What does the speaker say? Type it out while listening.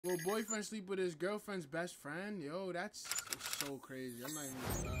Will boyfriend sleep with his girlfriend's best friend? Yo, that's so crazy. I'm not even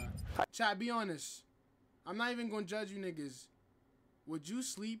gonna lie. Chat, be honest. I'm not even gonna judge you niggas. Would you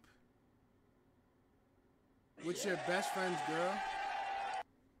sleep with your best friend's girl?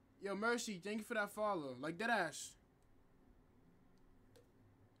 Yo, Mercy, thank you for that follow. Like, deadass.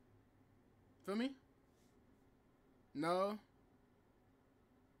 Feel me? No.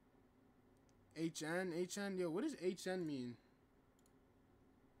 HN? Yo, what does HN mean?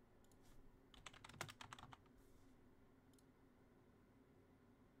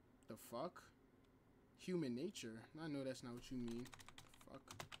 The fuck? Human nature. I know that's not what you mean. Fuck.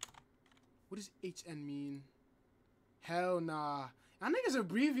 What does HN mean? Hell nah. Y'all niggas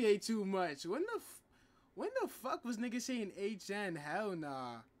abbreviate too much. When the fuck was niggas saying HN? Hell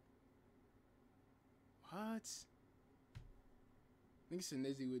nah. What? Niggas said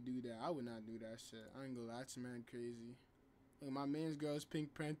Nizzy would do that. I would not do that shit. I ain't gonna lie, that's man crazy. Like, my man's girl's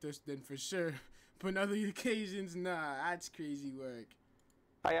Pink Panther, then for sure. But on other occasions, nah, that's crazy work.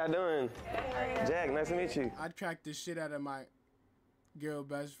 How y'all doing? Jack, nice to meet you. I'd crack the shit out of my girl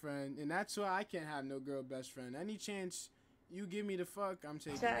best friend, and that's why I can't have no girl best friend. Any chance you give me the fuck, I'm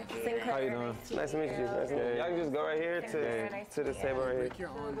taking it. How you doing? Nice to meet you. Nice to meet you. Y'all can just go right here to this table right here. Break your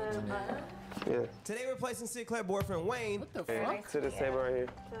arm today. Yeah. Today we're replacing Sinclair boyfriend Wayne. What the fuck? To this table right here.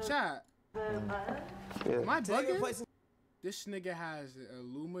 Chat. Yeah. Am I Today we're bugging? replacing. This nigga has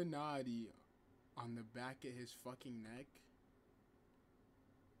Illuminati on the back of his fucking neck.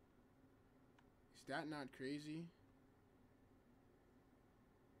 Is that not crazy?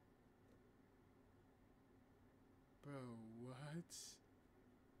 Bro, what?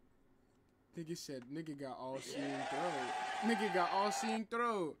 Nigga said nigga got all seeing throat. Nigga got all seeing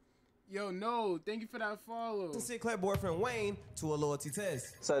throat. Yo, no, thank you for that follow. Sinclair boyfriend Wayne to a loyalty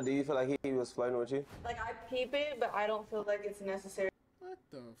test. So do you feel like he was flirting with you? Like, I peep it, but I don't feel like it's necessary. What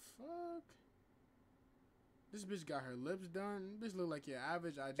the fuck? This bitch got her lips done. Bitch look like your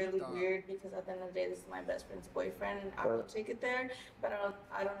average IG Really dog. weird because at the end of the day, this is my best friend's boyfriend, and I will take it there. But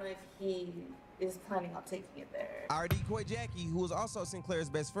I don't know if he is planning on taking it there. Our decoy Jackie, who is also Sinclair's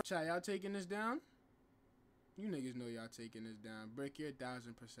best friend. Chat, y'all taking this down? You niggas know y'all taking this down. Brick, you're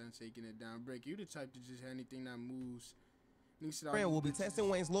 1000% taking it down. Brick, you the type to just anything that moves. Friend will be testing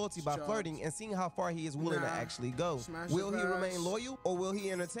Wayne's loyalty by flirting and seeing how far he is willing to actually go. Will he remain loyal or will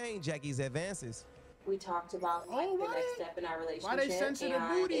he entertain Jackie's advances? We talked about the next step in our relationship. Why they censor the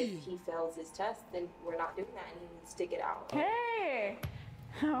booty? If he fails his test, then we're not doing that, and he needs to get out. Hey,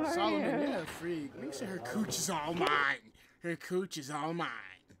 how are Solomon, you? you're a freak. Make sure her cooch is all mine. Her cooch is all mine.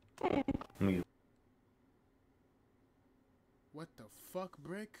 What the fuck,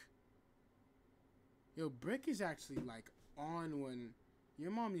 Brick? Yo, Brick is actually like on when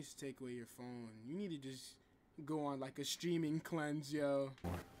your mom needs to take away your phone. You need to just go on like a streaming cleanse, yo.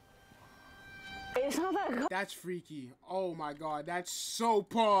 It's not that good. That's freaky. Oh my god, that's so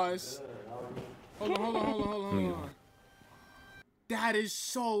pause. Hold on. That is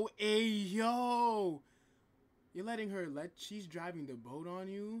so yo. You're letting her she's driving the boat on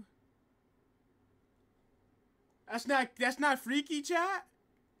you? That's not freaky, chat?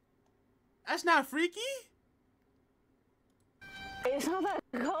 That's not freaky? It's not that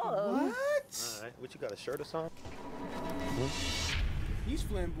good. What? Alright, what you got, a shirt or something? He's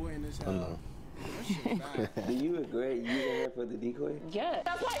flamboyant as hell. No. That shit bad. Do you agree using her for the decoy? Yeah.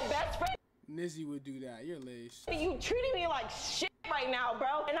 That's like best friend. Nizzy would do that. You're lace. You treating me like shit right now,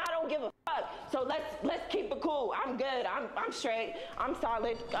 bro, and I don't give a fuck. So let's keep it cool. I'm good. I'm straight. I'm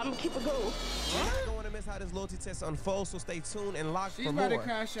solid. I'm gonna keep it cool. You're not going to miss how this loyalty test unfolds, so stay tuned and lock She's for about to more.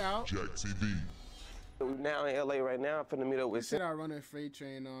 crash out. Jack TV. We're now in LA right now. I'm finna meet up with Said I run a freight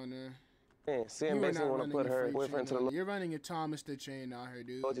train on her. Sam You are basically not want to running put a her freight boyfriend to train the on her. You're running a Thomas the Chain out here,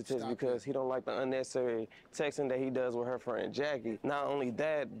 dude. loyalty test Stop because it. he don't like the unnecessary texting that he does with her friend Jackie. Not only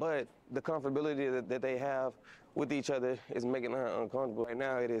that, but the comfortability that they have with each other is making her uncomfortable. Right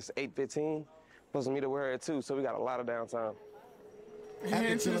now it is 8:15. Supposed to meet up with her at 2, so we got a lot of downtime. After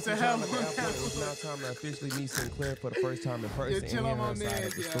Into chilling the some hell. time at the airport, it was now time to officially meet Sinclair for the first time in person and chill hear on my her side man,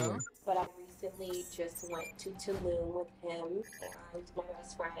 of the yo. story. But I recently just went to Tulum with him and my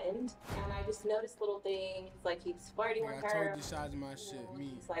best friend, and I just noticed little things, like he was flirting Yeah, with I her. told you size of my shit.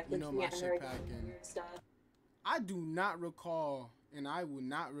 Me, He's like you know looking my at her, shit doing packing. weird stuff. I do not recall, and I would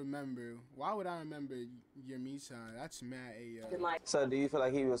not remember. Why would I remember your me sign? That's mad And AO. like, So do you feel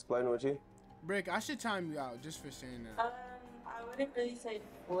like he was flirting with you? Brick, I should time you out just for saying that. I wouldn't really say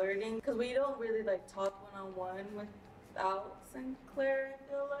flirting, because we don't really like talk one-on-one without Sinclair, I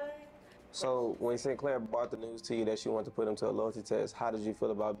feel like. So when Sinclair brought the news to you that she wanted to put him to a loyalty test, how did you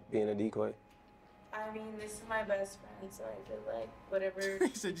feel about being a decoy? I mean, this is my best friend, so I feel like whatever.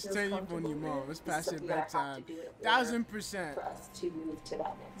 He said, just turn your phone to your mom. It's past your bedtime. 1000%. For us to move to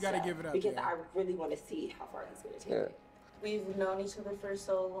that next You gotta step, give it up. because yeah. I really want to see how far he's going to take it. We've known each other for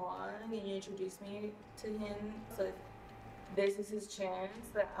so long, and you introduced me to him. So if this is his chance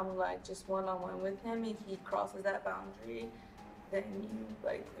that I'm like just one-on-one with him, and he crosses that boundary, then you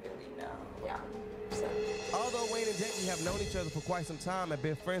like clearly know. Yeah. So. Although Wayne and Jackie have known each other for quite some time and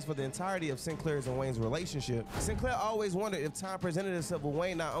been friends for the entirety of Sinclair's and Wayne's relationship, Sinclair always wondered if time presented itself with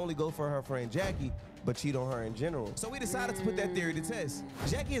Wayne not only go for her friend Jackie, but cheat on her in general. So we decided to put that theory to test.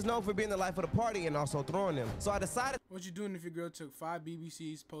 Jackie is known for being the life of the party and also throwing them. So I decided. What you doing if your girl took 5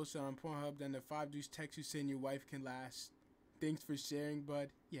 BBCs, posted on Pornhub, then the 5 dudes text you saying your wife can last? Thanks for sharing, bud.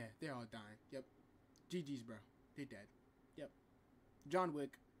 Yeah, they're all dying. Yep. GG's, bro. They dead. Yep. John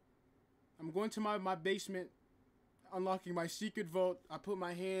Wick. I'm going to my basement, unlocking my secret vault. I put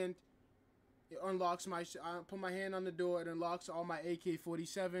my hand, it unlocks I put my hand on the door, it unlocks all my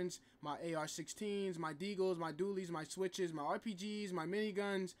AK-47s, my AR-16s, my Deagles, my dualies, my switches, my RPGs, my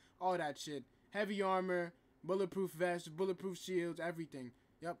miniguns, all that shit. Heavy armor, bulletproof vests, bulletproof shields, everything.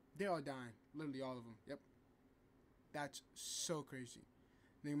 Yep, they're all dying. Literally all of them. Yep. That's so crazy.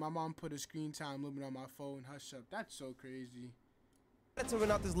 Nigga, my mom put a screen time limit on my phone. Hush up. That's so crazy. To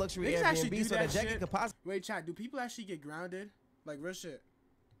rent out this luxury Niggas actually Airbnb do so that that Jackie shit. could possibly. Wait, chat. Do people actually get grounded? Like real shit.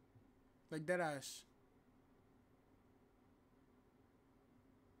 Like dead ass.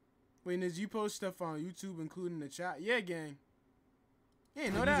 Wait, Niz, you post stuff on YouTube, including the chat? Yeah, gang. Yeah,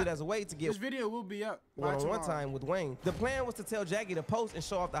 know use that. it as a way to get This video will be up by one tomorrow. time with Wayne. The plan was to tell Jackie to post and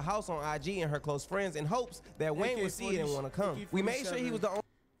show off the house on IG and her close friends in hopes that Wayne would see it and want to come. We made sure he was the only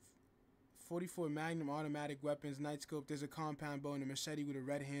 44 Magnum automatic weapons, night scope. There's a compound bow and a machete with a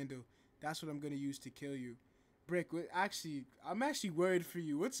red handle. That's what I'm gonna use to kill you. Brick, I'm actually worried for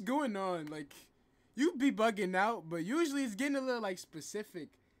you. What's going on? Like, you be bugging out, but usually it's getting a little like specific.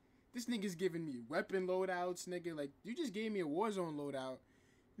 This nigga's giving me weapon loadouts, nigga. Like, you just gave me a Warzone loadout.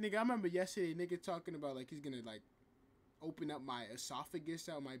 Nigga, I remember yesterday, nigga talking about like he's gonna like open up my esophagus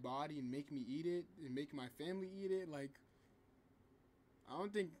out my body and make me eat it and make my family eat it. Like, I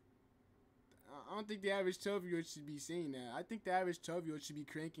don't think the average 12-year-old should be saying that. I think the average 12-year-old should be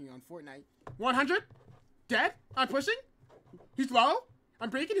cranking on Fortnite. 100? Dead? I'm pushing? He's low? I'm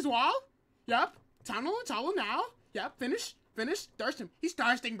breaking his wall? Yep. Tunnel now? Yep. Finish. Thirst him. He's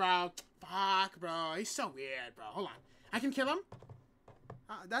thirsting, bro. Fuck, bro. He's so weird, bro. Hold on. I can kill him?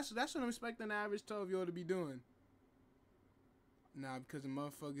 That's what I'm expecting the average 12-year-old to be doing. Nah, because the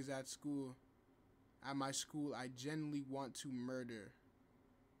motherfuckers at school. At my school, I genuinely want to murder.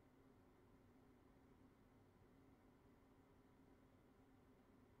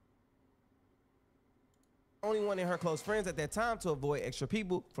 only one in her close friends at that time to avoid extra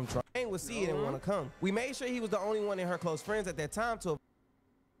people from trying. Wayne would see it and want to come. We made sure he was the only one in her close friends at that time to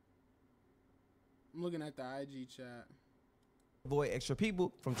I'm looking at the IG chat. Avoid extra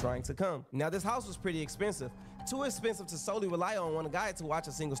people from trying to come. Now, this house was pretty expensive. Too expensive to solely rely on one guy to watch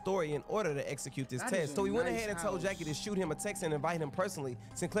a single story in order to execute this test. So we went ahead and told Jackie to shoot him a text and invite him personally.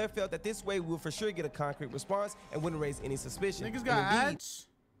 Sinclair felt that this way we would for sure get a concrete response and wouldn't raise any suspicion. Niggas got ads?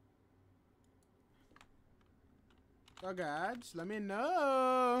 Y'all got ads? Let me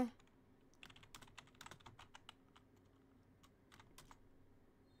know.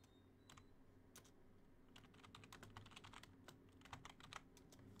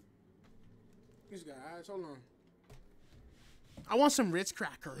 These guys, hold on. I want some Ritz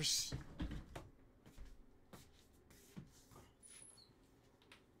crackers.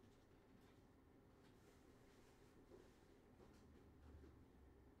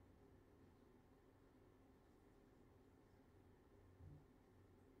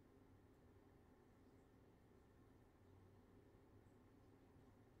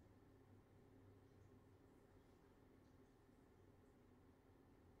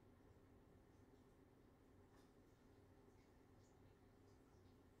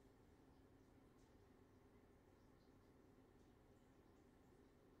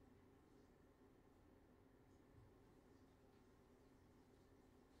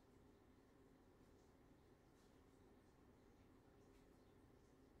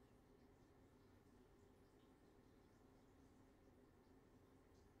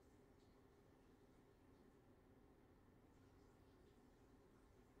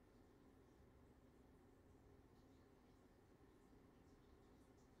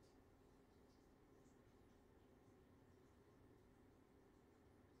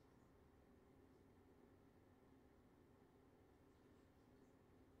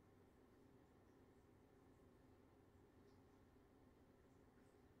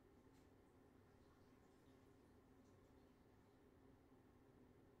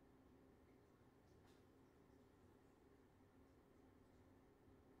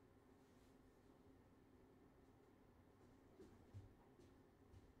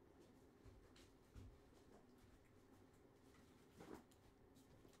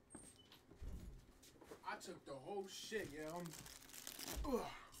 took the whole shit, yo. Ugh.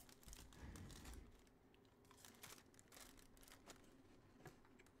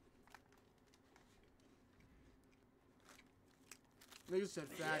 Nigga said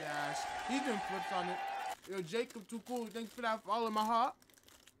fat ass. He done flipped on it. Yo, Jacob, too cool. Thanks for that follow, my heart.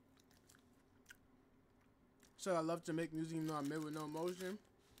 So I love to make music even though I'm made with no emotion.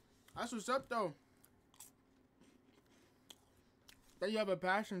 That's what's up, though. That you have a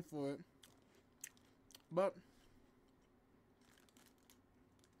passion for it. But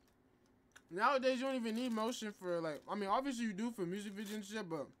nowadays, you don't even need motion for, like, I mean, obviously you do for music videos and shit,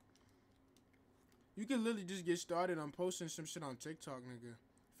 but you can literally just get started on posting some shit on TikTok, nigga.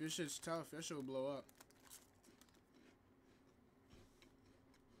 If your shit's tough, your shit will blow up.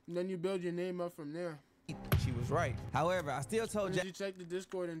 And then you build your name up from there. She was right. However, I still told Did you check the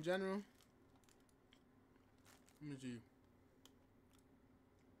Discord in general? Let me see.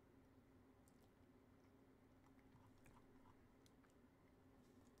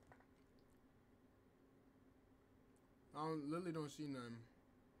 I literally don't see none.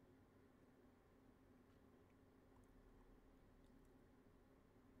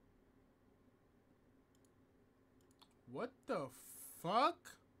 What the fuck?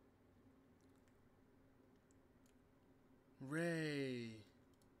 Ray.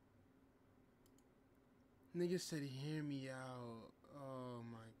 Nigga said hear me out. Oh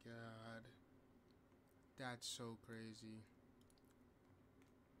my god. That's so crazy.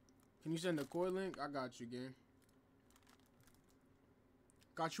 Can you send a core link? I got you, gang.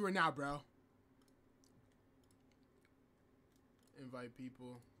 Got you right now, bro. Invite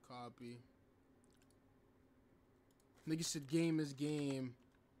people. Copy. Nigga said game is game.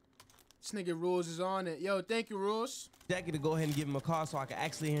 This nigga Rules is on it. Yo, thank you, Rules. Jackie to go ahead and give him a call so I can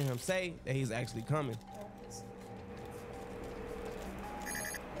actually hear him say that he's actually coming.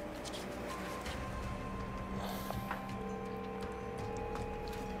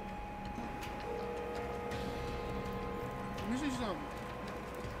 Let me see something.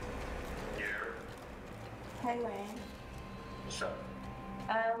 Hey, Wayne. What's up?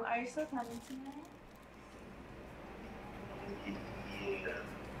 Are you still coming tonight? Yeah.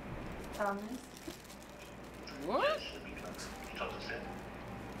 Promise? What? You talk to Sam?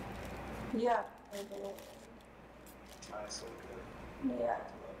 Yeah, I did. Alright, so good. Yeah.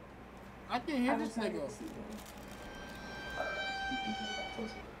 I can hear I'm this excited nigga. to see you.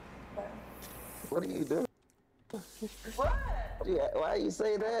 Bye. What are you doing? What? Yeah, why you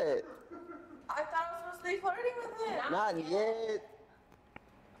say that? I thought I was supposed to be flirting with him. Not yet.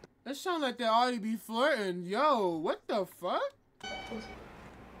 That sound like they already be flirting. Yo, what the fuck?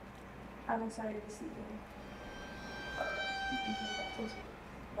 I'm excited to see you.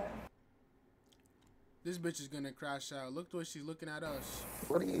 Bye. This bitch is gonna crash out. Look the way she's looking at us.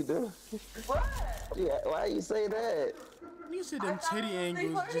 What are you doing? What? Yeah, why you say that? You see them thought titty it was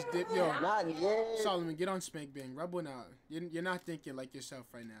angles they just flirting dip. with Yo, him. Not yet. Solomon, get on Spank Bang. Rub one out. You're not thinking like yourself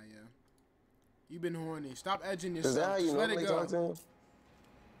right now, yeah. You've been horny. Stop edging Is that yourself. how you Just let it normally go. talk to him?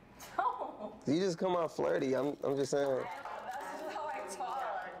 No. You just come out flirty. I'm just saying. That's how I talk.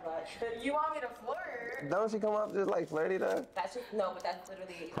 You want me to flirt? Don't you come off just like flirty though? That's just, no, but that's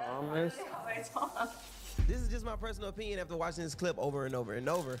literally. Promise. That's how I talk. This is just my personal opinion after watching this clip over and over and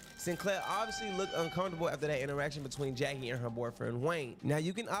over. Sinclair obviously looked uncomfortable after that interaction between Jackie and her boyfriend Wayne. Now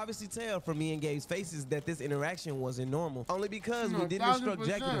you can obviously tell from me and Gabe's faces that this interaction wasn't normal, only because we didn't instruct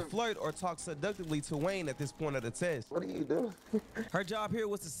Jackie to 1000%. flirt or talk seductively to Wayne at this point of the test. What are you doing? Her job here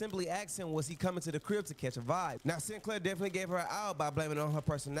was to simply ask him, was he coming to the crib to catch a vibe? Now Sinclair definitely gave her out by blaming it on her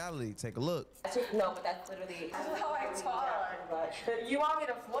personality. Take a look. That's just, no, but that's literally. That's how I talk. You want me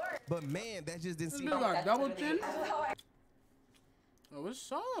to flirt? But man, that just didn't This seem bitch got that's double literally- chin. That's how I. Oh,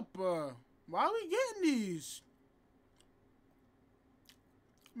 what's up? Why are we getting these?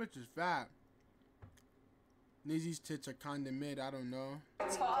 Bitch is fat. Nizzy's tits are kinda mid. I don't know.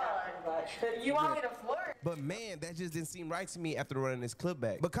 talk. You want me to flirt? But man, that just didn't seem right to me after running this clip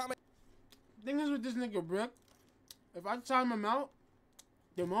back. But comment. Thing is with this nigga Brick, if I time him out,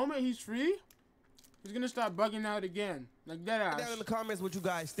 the moment he's free, he's gonna start bugging out again. Like that ass. Down in the comments what you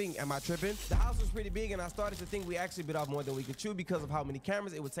guys think. Am I tripping? The house was pretty big and I started to think we actually bit off more than we could chew because of how many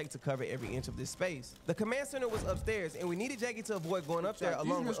cameras it would take to cover every inch of this space. The command center was upstairs and we needed Jackie to avoid going up there These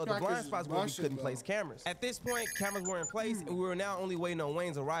along with other nutcrackers blind is spots where we busted, couldn't though. place cameras. At this point, cameras were in place and we were now only waiting on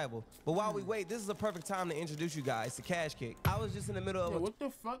Wayne's arrival. But while we wait, this is a perfect time to introduce you guys to Cash Kick. I was just in the middle of Yo, a what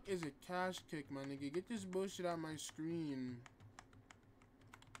the fuck is a cash kick, my nigga? Get this bullshit out my screen.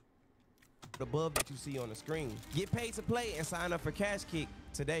 above that you see on the screen. Get paid to play and sign up for Cash Kick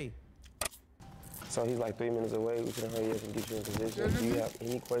today. So he's like 3 minutes away. We can hurry up and get you in position. Do you have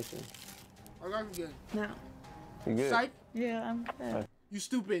any questions? I got you again. No. You good? Psych. Yeah, I'm good. You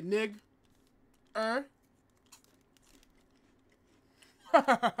stupid nig.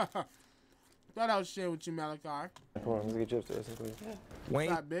 Thought I was sharing with you, Malachi. Come on, let's get you upstairs. Wayne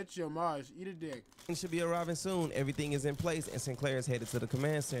Fat bitch, yo, Mars, eat a dick. should be arriving soon. Everything is in place, and Sinclair is headed to the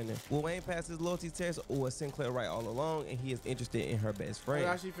command center. Will Wayne pass his loyalty test, or was Sinclair right all along, and he is interested in her best friend?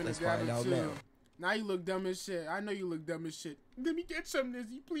 I actually finna Let's grab find it out too. now. Now you look dumb as shit. I know you look dumb as shit. Let me get some,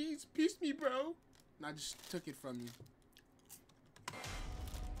 Lizzie, please. Piece me, bro. And I just took it from you.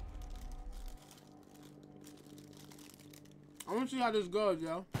 I want to see how this goes,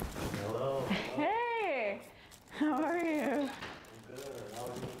 yo. Hello. Hey, how are you?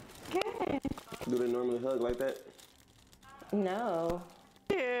 Good. Do they normally hug like that? No.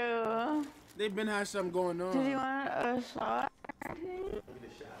 You. They been had something going on. Did you want a shot?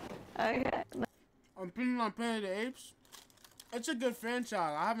 Okay. I'm planning on Planet of the Apes. It's a good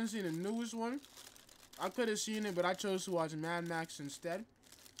franchise. I haven't seen the newest one. I could have seen it, but I chose to watch Mad Max instead.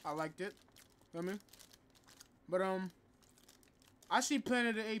 I liked it. Feel me? But I see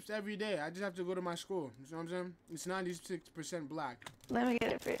Planet of the Apes every day. I just have to go to my school. You know what I'm saying? It's 96% black. Let me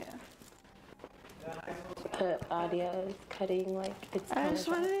get it for you. The audio is cutting like it's I kind just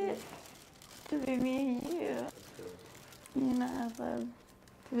of wanted it to be me and you. You know, I love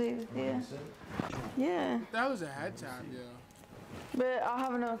to be with you. Yeah, That was a head tap, yo. but I'll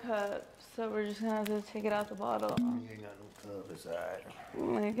have no cup, so we're just gonna have to take it out the bottle. You ain't got no cup, it's alright.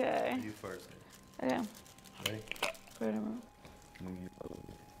 Okay. You first. Okay. Ready? Put 'em up.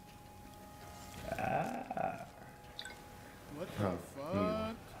 What the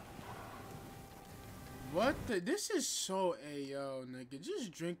fuck? What the? This is so ayo, nigga.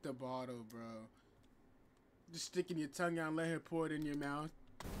 Just drink the bottle, bro. Just sticking your tongue out and let her pour it in your mouth.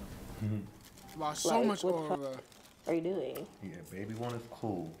 Lost so Like, much what the aura. are you doing? Yeah, baby one is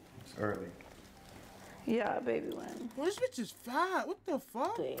cool. It's early. Yeah, baby one. Well, this bitch is fat. What the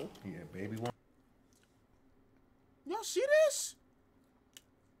fuck? Doing. Yeah, baby one. Y'all see this?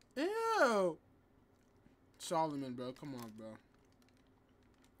 Ew. Solomon, bro. Come on, bro.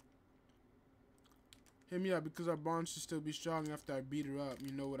 Hit me up because our bond should still be strong after I beat her up.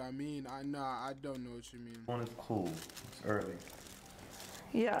 You know what I mean? I don't know what you mean. One is cool. It's early.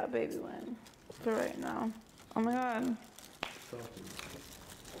 Yeah, baby one. For right now. Oh my god.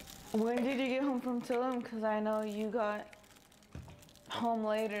 When did you get home from Tulum? Because I know you got home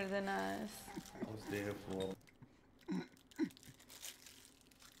later than us. I was there for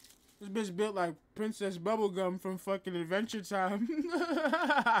This bitch built like Princess Bubblegum from fucking Adventure Time.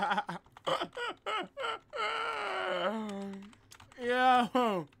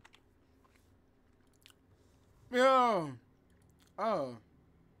 Yo. Yo. Oh.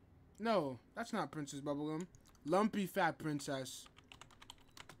 No, that's not Princess Bubblegum. Lumpy Fat Princess.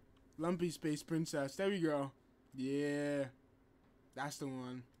 Lumpy Space Princess. There we go. Yeah. That's the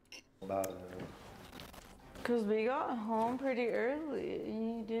one. a lot of Because we got home pretty early.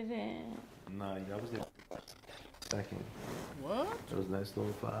 You didn't. Nah, y'all was there second. What? It was nice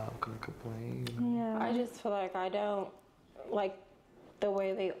little vibe. Couldn't complain. Yeah. I just feel like I don't like the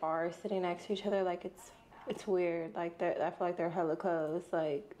way they are sitting next to each other. Like it's weird. Like I feel like they're hella close.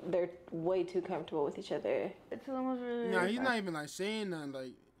 Like they're way too comfortable with each other. It's almost really. Nah, he's not even like saying nothing.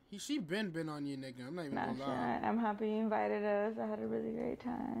 Like she been on you, nigga. I'm not even Nah, gonna lie. shit. I'm happy you invited us. I had a really great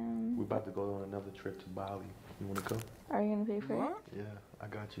time. We're about to go on another trip to Bali. You wanna go? Are you gonna pay for What? Yeah, I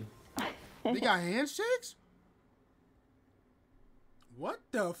got you. They got handshakes? What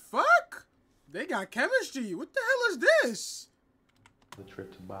the fuck? They got chemistry. What the hell is this? The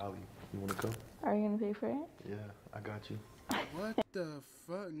trip to Bali. You wanna go? it? Are you gonna pay for it? Yeah, I got you. What the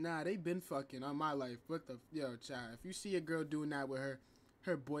fuck? Nah, they been fucking on my life. What the? Yo, child. If you see a girl doing that with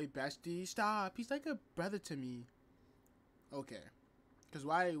her boy bestie, stop. He's like a brother to me. Okay. Cause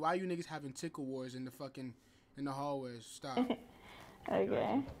why you niggas having tickle wars in the hallways? Stop.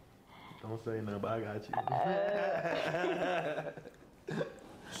 Okay. Don't say nothing, but I got you.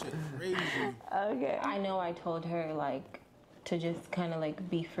 Shit crazy. Okay. I know I told her like to just kind of like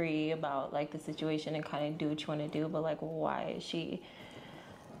be free about like the situation and kind of do what you want to do, but like why is she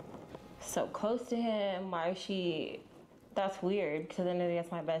so close to him? Why is she? That's weird because at the end of the day,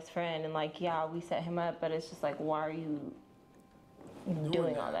 that's my best friend, and like yeah, we set him up, but it's just like why are you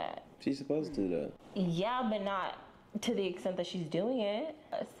doing all that? She's supposed to though. Yeah, but not to the extent that she's doing it.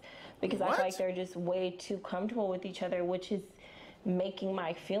 Because I What? feel like they're just way too comfortable with each other, which is making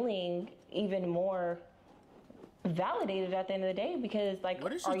my feeling even more validated at the end of the day. Because like,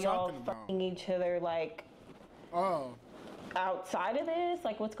 What is she are y'all talking about? fucking each other like Oh. outside of this?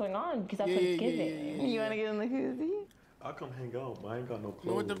 Like, what's going on? Because that's Yeah, what yeah, it's yeah, giving. yeah, yeah. You wanna get in the koozie? I'll come hang out, but I ain't got no clothes.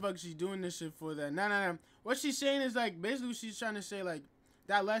 No, what the fuck she's doing this shit for then? Nah. What she's saying is like, basically she's trying to say like,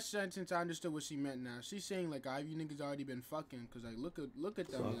 that last sentence I understood what she meant now. She's saying like, you niggas already been fucking, cause like, look at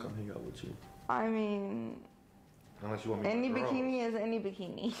them. So I'll come hang out with you. I mean, Unless you want me any to bikini is any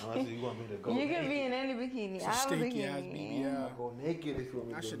bikini. Unless you want me to go You naked. can be in any bikini. I have a Stanky ass bikini. BBL. I'll go naked if you want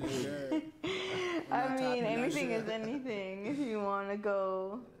me I to should go have naked. said. I mean, anything is anything if you want to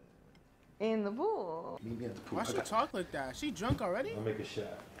go in the pool. Meet me at the pool. Why she talk like that? She drunk already? I'll make a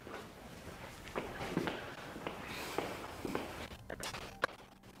shot.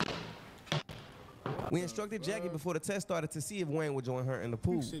 We instructed Jackie before the test started to see if Wayne would join her in the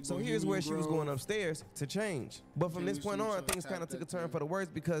pool. So here's where she was going upstairs to change. But from this point on, things kind of took a turn for the worse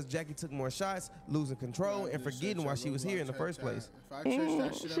because Jackie took more shots, losing control, and forgetting why she was here in the first place.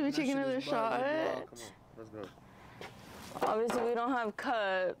 Should we take another shot? Come on, let's go. Obviously, we don't have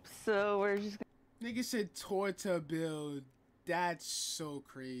cups, so we're just Nigga said torta build. That's so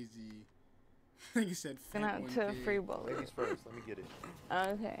crazy. Nigga said gonna have to free bowl. Ladies first, let me get it.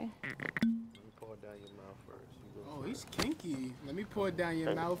 Okay. Let me pour it down your mouth first. You go Oh, he's kinky. Let me pour it down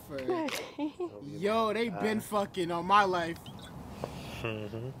your mouth first. first. Yo, they been fucking on my life.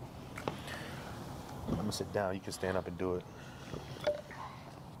 Mm-hmm. I'm gonna sit down. You can stand up and do it.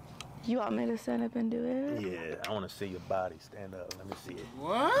 You want me to stand up and do it? Yeah, I want to see your body. Stand up. Let me see it.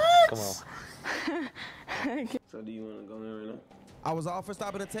 What? Come on. So do you want to go in right now? I was all for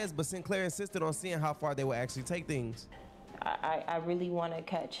stopping the test, but Sinclair insisted on seeing how far they would actually take things. I really want to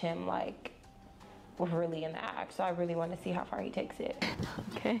catch him like really in the act, so I really want to see how far he takes it.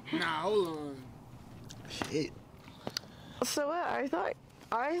 Okay. Nah, hold on. Shit. So what? I thought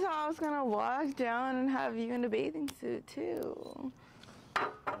I was gonna walk down and have you in a bathing suit too.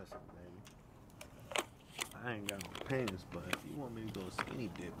 Listen, baby. I ain't got no pants, but if you want me to go skinny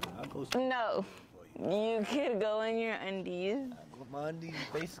dipping, I'll go skinny No. You could go in your undies. My undies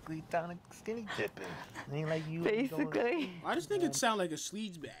basically down skinny dipping. Ain't like you. Basically. Why does nigga sound like a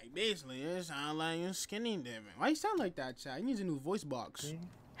sleeves bag? Basically, it sound like you're skinny dipping. Why you sound like that, child? He needs a new voice box. See?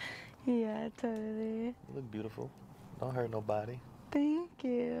 Yeah, totally. You look beautiful. Don't hurt nobody. Thank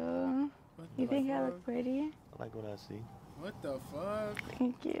you. What You the think I fuck? look pretty? I like what I see. What the fuck?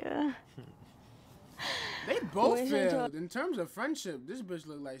 Thank you. They both We should failed. In terms of friendship, this bitch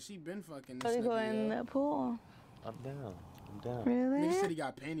look like she been fucking this Let's go in nigga. the pool. I'm down. I'm down. Really? Nigga said he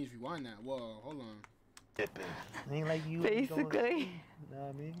got panties. Rewind that. Whoa, hold on. Dipping. Ain't like you. Basically. You know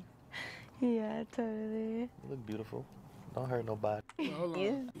what I mean? Yeah, totally. You look beautiful. Don't hurt nobody. Wait, hold on.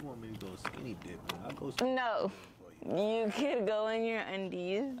 You want me to go skinny dipping? I'll go skinny. No. You could go in your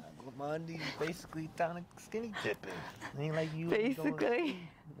undies. My undies basically down skinny dipping. Ain't like you. Basically.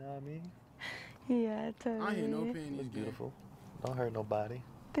 You know what I mean? Yeah, I ain't hear no totally. You panties. look Gang. beautiful. Don't hurt nobody.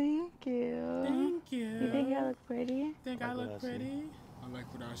 Thank you. Thank you. You think I look pretty? Think I Like what I look see. pretty? I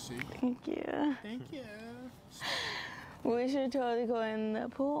like what I see. Thank you. Thank you. We should totally go in the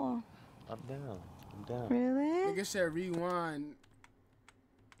pool. I'm down. I'm down. Really? Nigga said rewind.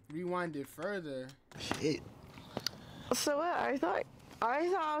 Rewind it further. Shit. So what? I thought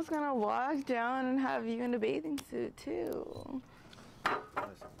I was gonna walk down and have you in a bathing suit too.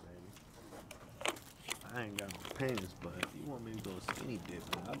 Listen, baby. I ain't got no pants, but if you want me to go skinny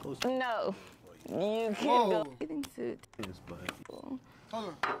dipping, I'll go skinny No. You could Whoa. go bathing suit. pants, but if you Hold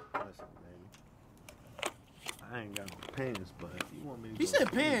on. listen, baby. I ain't got no pants, but if you want me to He go said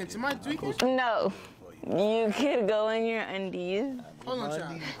skinny pants. Am I dipping, I'll go tweaking? No. You could go in your undies. Hold on, My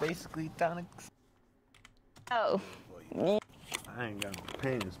child. undies basically down. No. I ain't got no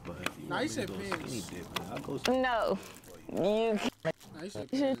pants, but if you Nah, want he me said to go pants. skinny dipping, I'll go skinny. No. You Nah, he said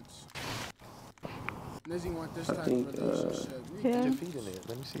pants. Lizzie want this type of relationship. Put Yeah. your feet in it.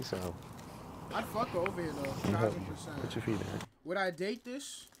 Let me see some. I'd fuck her over here though. Put 1000%. your feet in it. Would I date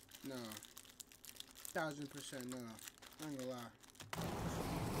this? No. 1000% no. I ain't gonna lie.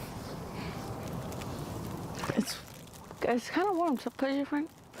 It's kind of warm, so put your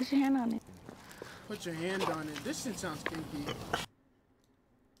hand on it. Put your hand on it. This shit sounds kinky.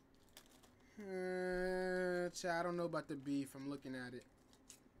 I don't know about the beef. I'm looking at it.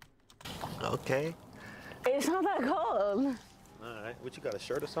 Okay. It's not that cold. Alright. What, you got a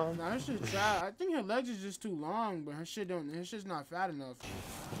shirt or something? Nah, her shit fat. I think her legs is just too long, but her shit's not fat enough.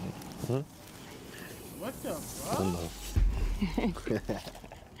 Hmm? What the fuck?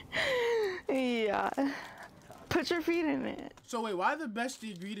 Yeah. Put your feet in it. So wait, why the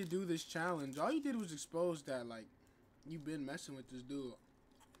bestie agree to do this challenge? All you did was expose that like you been messing with this dude.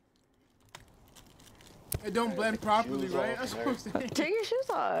 It don't blend properly, shoes right? off That's and what I'm saying. Take your shoes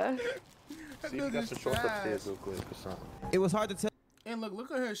off. That See if you dude got is some shorts fast. upstairs real quick or something. It was hard to tell. And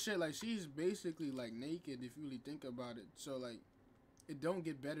look at her shit. Like, she's basically like naked if you really think about it. So like, it don't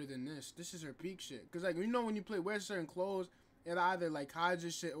get better than this. This is her peak shit. Cause like, you know, when you wear certain clothes, it either like hides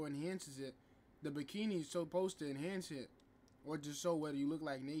your shit or enhances it. The bikini is supposed to enhance it, or just show whether you look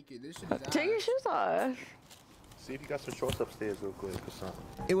like naked. This shit is Take your ass. shoes off. See if you got some shorts upstairs real quick or something.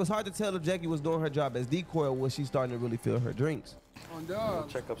 It was hard to tell if Jackie was doing her job as decoy or was she starting to really feel her drinks. On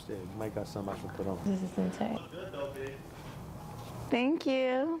dogs. Check upstairs. You might got something I can put on. This is insane. Thank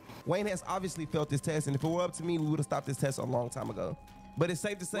you. Wayne has obviously felt this test, and if it were up to me, we would have stopped this test a long time ago. But it's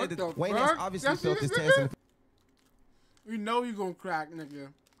safe to say What the that Wayne has fuck? obviously Y'all see felt this this test. And nigga? You know you gonna crack, nigga.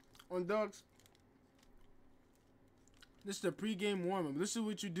 On dogs. This is the pre-game warm-up. This is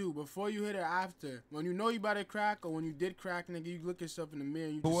what you do before you hit or after. When you know you about to crack, or when you did crack, nigga, you look yourself in the mirror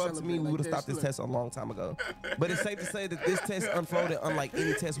and you If it just were up to celebrate me, we like would have stopped this Look. test a long time ago. But it's safe to say that this test unfolded unlike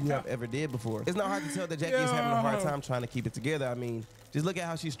any test we have ever did before. It's not hard to tell that Jackie is having a hard time trying to keep it together. I mean, just look at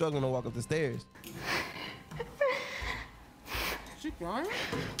how she's struggling to walk up the stairs. She crying?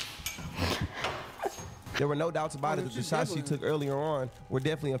 There were no doubts about Oh, it that the she's shots she giggling. took earlier on were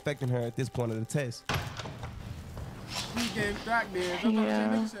definitely affecting her at this point of the test. Pre-game crack dance. That's what Yeah.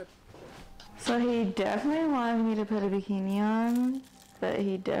 nigga said. So he definitely wanted me to put a bikini on, but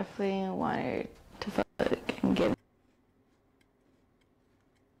he definitely wanted to fuck and get.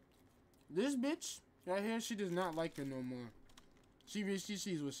 This bitch right here, she does not like her no more. She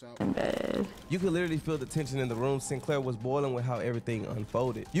sees what's up. in bed. You could literally feel the tension in the room. Sinclair was boiling with how everything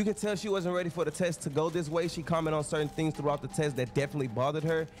unfolded. You could tell she wasn't ready for the test to go this way. She commented on certain things throughout the test that definitely bothered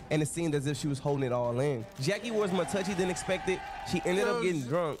her, and it seemed as if she was holding it all in. Jackie was more touchy than expected. She ended up getting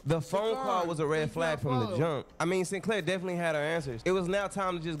drunk. The phone call was a red flag from the jump. I mean, Sinclair definitely had her answers. It was now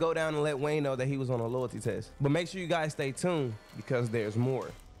time to just go down and let Wayne know that he was on a loyalty test. But make sure you guys stay tuned, because there's more.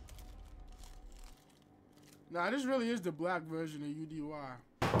 Nah, this really is the black version of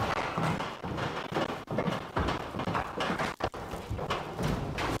UDY.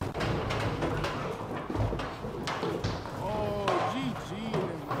 Oh, GG,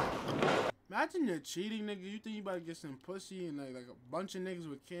 nigga. Imagine you're cheating, nigga. You think you about to get some pussy and like a bunch of niggas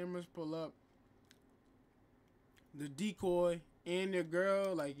with cameras pull up. The decoy and your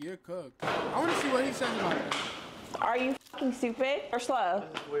girl, like, you're cooked. I want to see what he says about that. Are you fucking stupid or slow?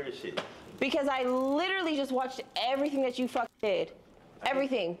 This is weird shit. Because I literally just watched everything that you fucking did.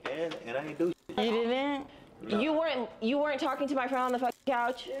 Everything. And I ain't do shit. You didn't? No. You weren't talking to my friend on the fucking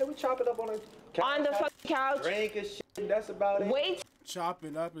couch? Yeah, we chop it up on the couch. On the fucking couch? Drink and shit, that's about it. Wait Chop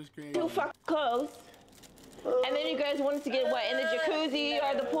it up is crazy. too fucking close. And then you guys wanted to get what, in the jacuzzi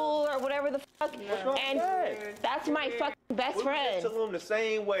or the pool or whatever the fuck? And that's my fucking best friend. We went to them the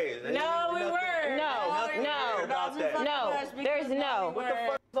same way. No, we weren't. No, there's no. What the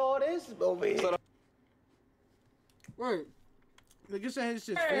fuck is all this over here? Wait. Nigga said his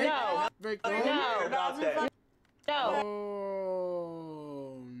shit's fake? No. Fake clone? No. About that. No.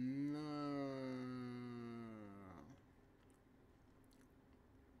 Oh, no.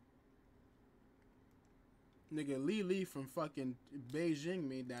 Nigga, Lee from fucking Beijing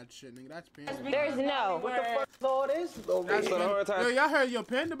made that shit, nigga. That's panda. There's no. What the fuck is all this over That's here? the hard time. Yo, y'all heard yo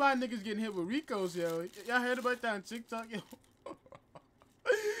panda bot niggas getting hit with Ricos, yo. Y'all heard about that on TikTok, yo?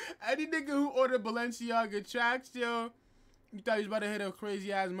 Any nigga who ordered Balenciaga tracks, yo, you thought he was about to hit a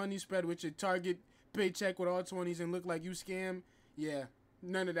crazy ass money spread with your Target paycheck with all 20s and look like you scam? Yeah,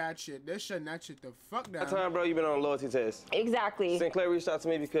 none of that shit. They're shutting that shit the fuck down. That time, bro, you been on a loyalty test. Exactly. Sinclair reached out to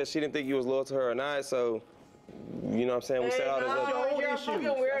me because she didn't think you was loyal to her or not, so, you know what I'm saying, we set out as a...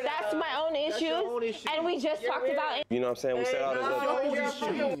 That's my own issues. And we just talked about it. You know what I'm saying, we set out as a...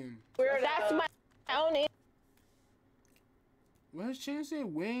 That's my own What his chance say?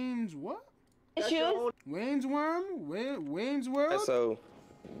 Wayne's what? issues. Wayne's worm? Wayne's world? So,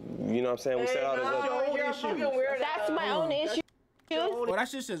 you know what I'm saying, we set out as a... That's my own issues. Oh, that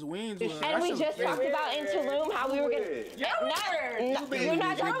shit says Wayne's world. And That we shit just fake. talked about in Tulum how we were gonna. You're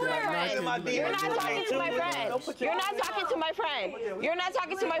not talking to my friend. You're not talking to my friend. You're not talking to my friend. You're not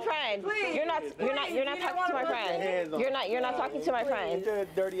talking to my friend. You're not talking to my friend. You're not talking to my friend.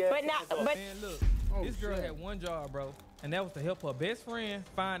 But now, but Man, look, this girl had one job, bro, and that was to help her best friend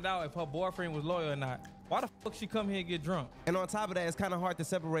find out if her boyfriend was loyal or not. Why the fuck she come here and get drunk? And on top of that, it's kind of hard to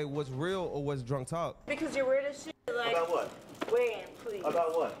separate what's real or what's drunk talk. Because you're weird as shit. Like, About what? Wayne, please.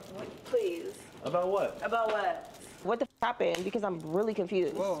 About what? Please. About what? About what? what the f happened? Because I'm really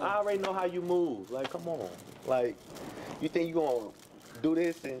confused. I already know how you move. Like, come on. Like, you think you gonna do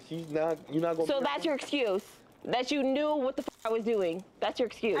this and you're not gonna... So that's your excuse? That you knew what the f I was doing? That's your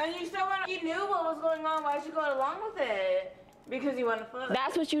excuse? And you still want you knew what was going on. Why'd you go along with it? Because you want to fuck.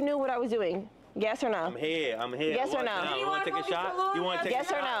 That's what you knew what I was doing? Yes or no? I'm here. Yes or What no? now? You want to take a shot? You want to take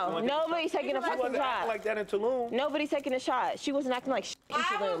Yes a or shot? no? Nobody's taking a She fucking wasn't acting shot. like that in Tulum. Nobody's taking a shot. She wasn't acting like shit in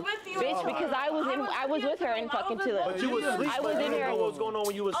Tulum. Bitch, because I was with her in fucking Tulum. But you was asleep. I was in You her. know what was going on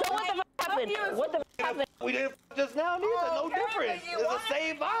when you was So what the fuck happened? What the fuck happened? We didn't just now neither. No difference. It's the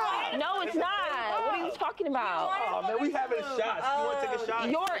same vibe. No, it's not. What are you talking about? Oh man, we having shots. You want to take a shot?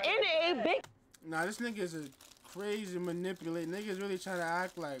 You're in a big. Nah, this nigga is a crazy manipulate. Niggas really trying to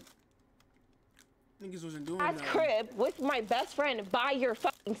act like niggas wasn't doing that. Crib with my best friend by your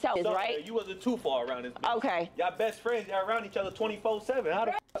fucking self, right? You wasn't too far around this bitch. Okay. Y'all best friends, y'all around each other 24/7. How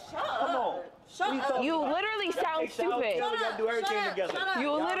the fuck? Come on. You literally sound stupid. Y'all do everything together.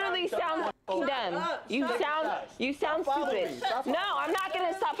 You literally sound fucking dumb. You sound stupid. No, I'm not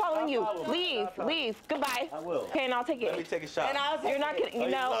gonna stop following you. Leave. Goodbye. I will. Okay, and I'll take Let me it. take a shot. You're not gonna, you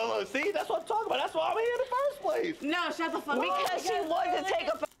know. See, that's what I'm talking about. That's why I'm here in the first place. No, shut the fuck up. Because she wanted to take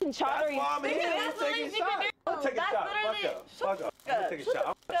a fucking shot. That's why I'm here to take a shot. I'll take a shot. Fuck up. I'm gonna take a shot.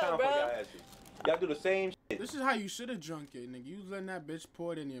 I'm not time for y'all asses. Y'all do the same shit. This is how you should have drunk it, nigga. You letting that bitch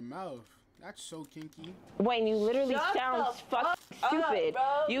pour it in your mouth. That's so kinky. Wayne, you literally sound fucking stupid.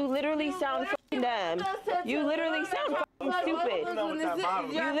 You literally sound fucking dumb. You literally sound fucking stupid. You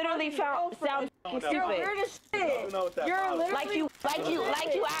literally sound fucking stupid. Like you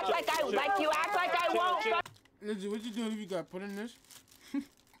act like I won't. Lizzie, what you doing if you got put in this?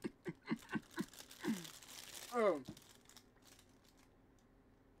 Oh.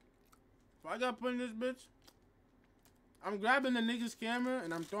 If I got put in this bitch, I'm grabbing the nigga's camera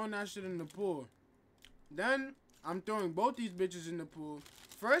and I'm throwing that shit in the pool. Then I'm throwing both these bitches in the pool.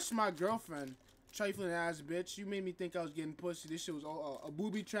 First, my girlfriend, trifling ass bitch. You made me think I was getting pussy. This shit was all a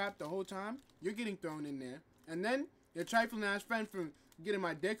booby trap the whole time. You're getting thrown in there. And then your trifling ass friend from getting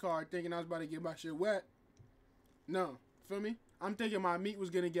my dick hard, thinking I was about to get my shit wet. No, feel me? I'm thinking my meat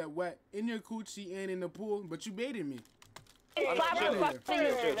was gonna get wet in your coochie and in the pool, but you baited me. Slap your fucking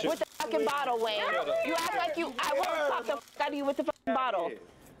face with the fucking bottle, Wayne. You act like you. I won't slap the fuck out of you with the fucking bottle.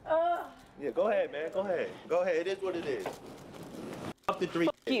 Yeah, go ahead, man. Go ahead. It is what it is. Up to 3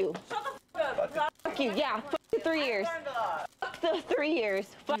 years. Fuck you. Yeah. Fuck the 3 years. Fuck the 3 years.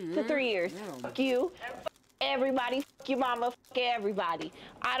 Fuck the 3 years. Fuck you. Fuck everybody. Fuck your mama. Fuck everybody.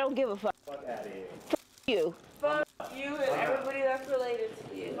 I don't give a fuck. Fuck out of here. Fuck you. Fuck you and everybody that's related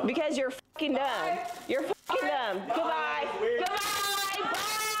to you. Because you're fucking dumb. You're fucking dumb. Goodbye. Goodbye. Bye.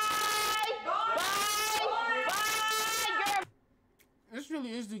 This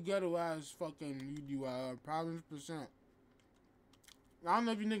really is the ghetto ass fucking UDY problems percent. I don't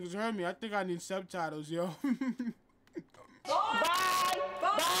know if you niggas heard me. I think I need subtitles, yo. Bye.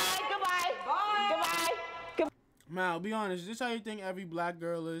 Goodbye. Mal, be honest. Is this how you think every black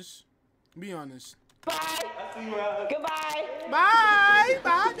girl is? Be honest. Bye. Goodbye. Bye.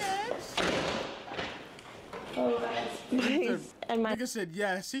 Bye, bitch. And my Nigga said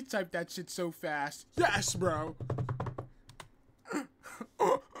yes. He typed that shit so fast. Yes, bro.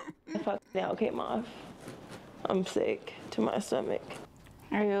 fuck now came off. I'm sick to my stomach.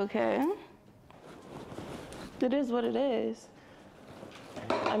 Are you okay? It is what it is.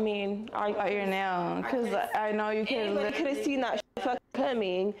 I mean, About your nail, because I know you anybody could have seen that shit fucking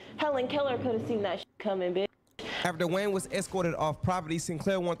coming. Helen Keller could have seen that shit coming, bitch. After Wayne was escorted off property,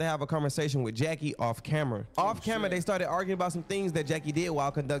 Sinclair wanted to have a conversation with Jackie off camera. Off camera, they started arguing about some things that Jackie did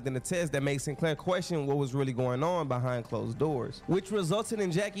while conducting the test that made Sinclair question what was really going on behind closed doors, which resulted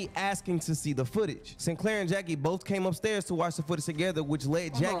in Jackie asking to see the footage. Sinclair and Jackie both came upstairs to watch the footage together, which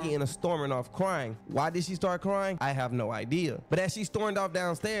led Jackie in a storming off crying. Why did she start crying? I have no idea. But as she stormed off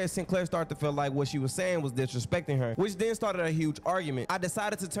downstairs, Sinclair started to feel like what she was saying was disrespecting her, which then started a huge argument. I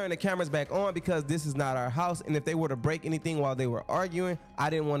decided to turn the cameras back on because this is not our house, and if they were to break anything while they were arguing, I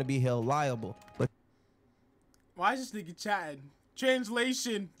didn't want to be held liable. But why is this nigga chatting?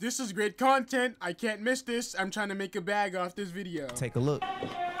 Translation: this is great content. I can't miss this. I'm trying to make a bag off this video. take a look.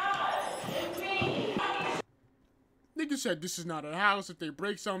 Nigga said this is not a house. If they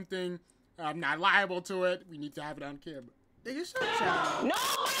break something, I'm not liable to it. We need to have it on camera. Nigga, stop chatting.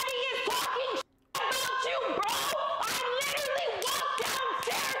 Nobody is talking about you, bro. I literally walked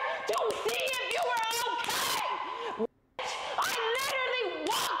downstairs to see if you were okay. I literally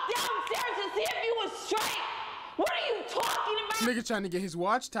walked downstairs to see if you were straight. What are you talking about? Nigga trying to get his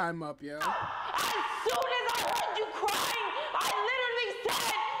watch time up, yo. As soon as I heard you crying, I literally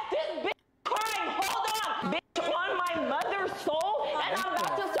said, this bitch crying, hold on. Bitch, on my mother's soul, and I'm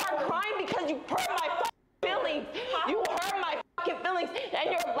about to start crying because you hurt my fucking feelings. You hurt my fucking feelings,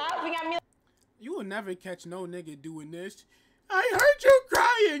 and you're laughing at me. You will never catch no nigga doing this. I heard you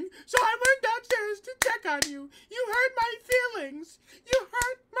crying, so I went downstairs to check on you. You hurt my feelings. You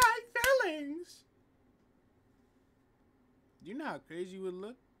hurt my feelings. how crazy you would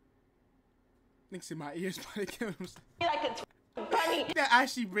look? Niggas in my ears probably killing himself. Like it's funny. They're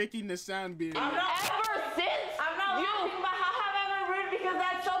actually breaking the sound barrier. Ever since I'm not laughing, but how have I ever rude? Because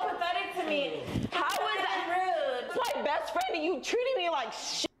that's so pathetic to me. How is that rude? it's my best friend and you treating me like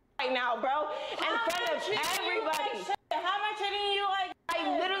shit right now, bro. In front of everybody. How am I treating you like?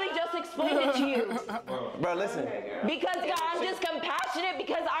 I literally just explained it to you. Bro, listen. Because I'm just compassionate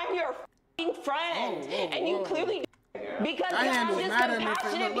because I'm your f***ing friend. And you clearly because That hand I'm was just mad at me.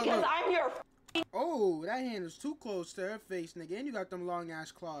 compassionate Look. because I'm your Oh, that hand is too close to her face, nigga. And you got them long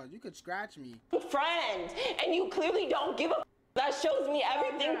ass claws. You could scratch me. friend. And you clearly don't give a f- that shows me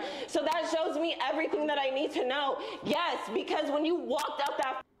everything. So that shows me everything that I need to know. Yes, because when you walked out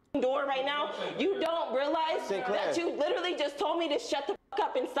that f***ing door right now, you don't realize that you literally just told me to shut the f-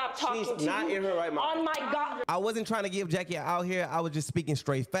 up and stop talking She's to not you. in her right mind. On my God. I wasn't trying to give Jackie out here. I was just speaking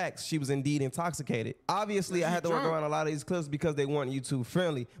straight facts. She was indeed intoxicated. Obviously, I had to work around a lot of these clips because they weren't YouTube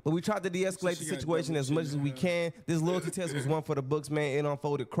friendly. But we tried to de-escalate the situation as much as we can. This loyalty test was one for the books, man. It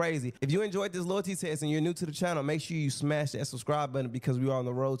unfolded crazy. If you enjoyed this loyalty test and you're new to the channel, make sure you smash that subscribe button because we are on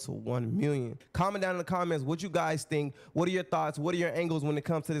the road to 1 million. Comment down in the comments what you guys think. What are your thoughts? What are your angles when it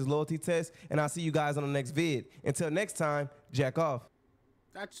comes to this loyalty test? And I'll see you guys on the next vid. Until next time, jack off.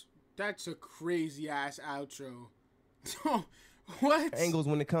 That's a crazy ass outro. What? Angles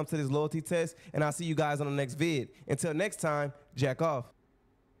when it comes to this loyalty test, and I'll see you guys on the next vid. Until next time, jack off.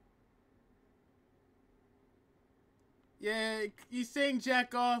 Yeah, he's saying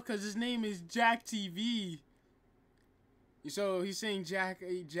jack off because his name is Jack TV. So he's saying jack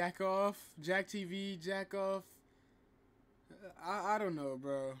off, Jack TV, jack off. I don't know,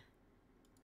 bro.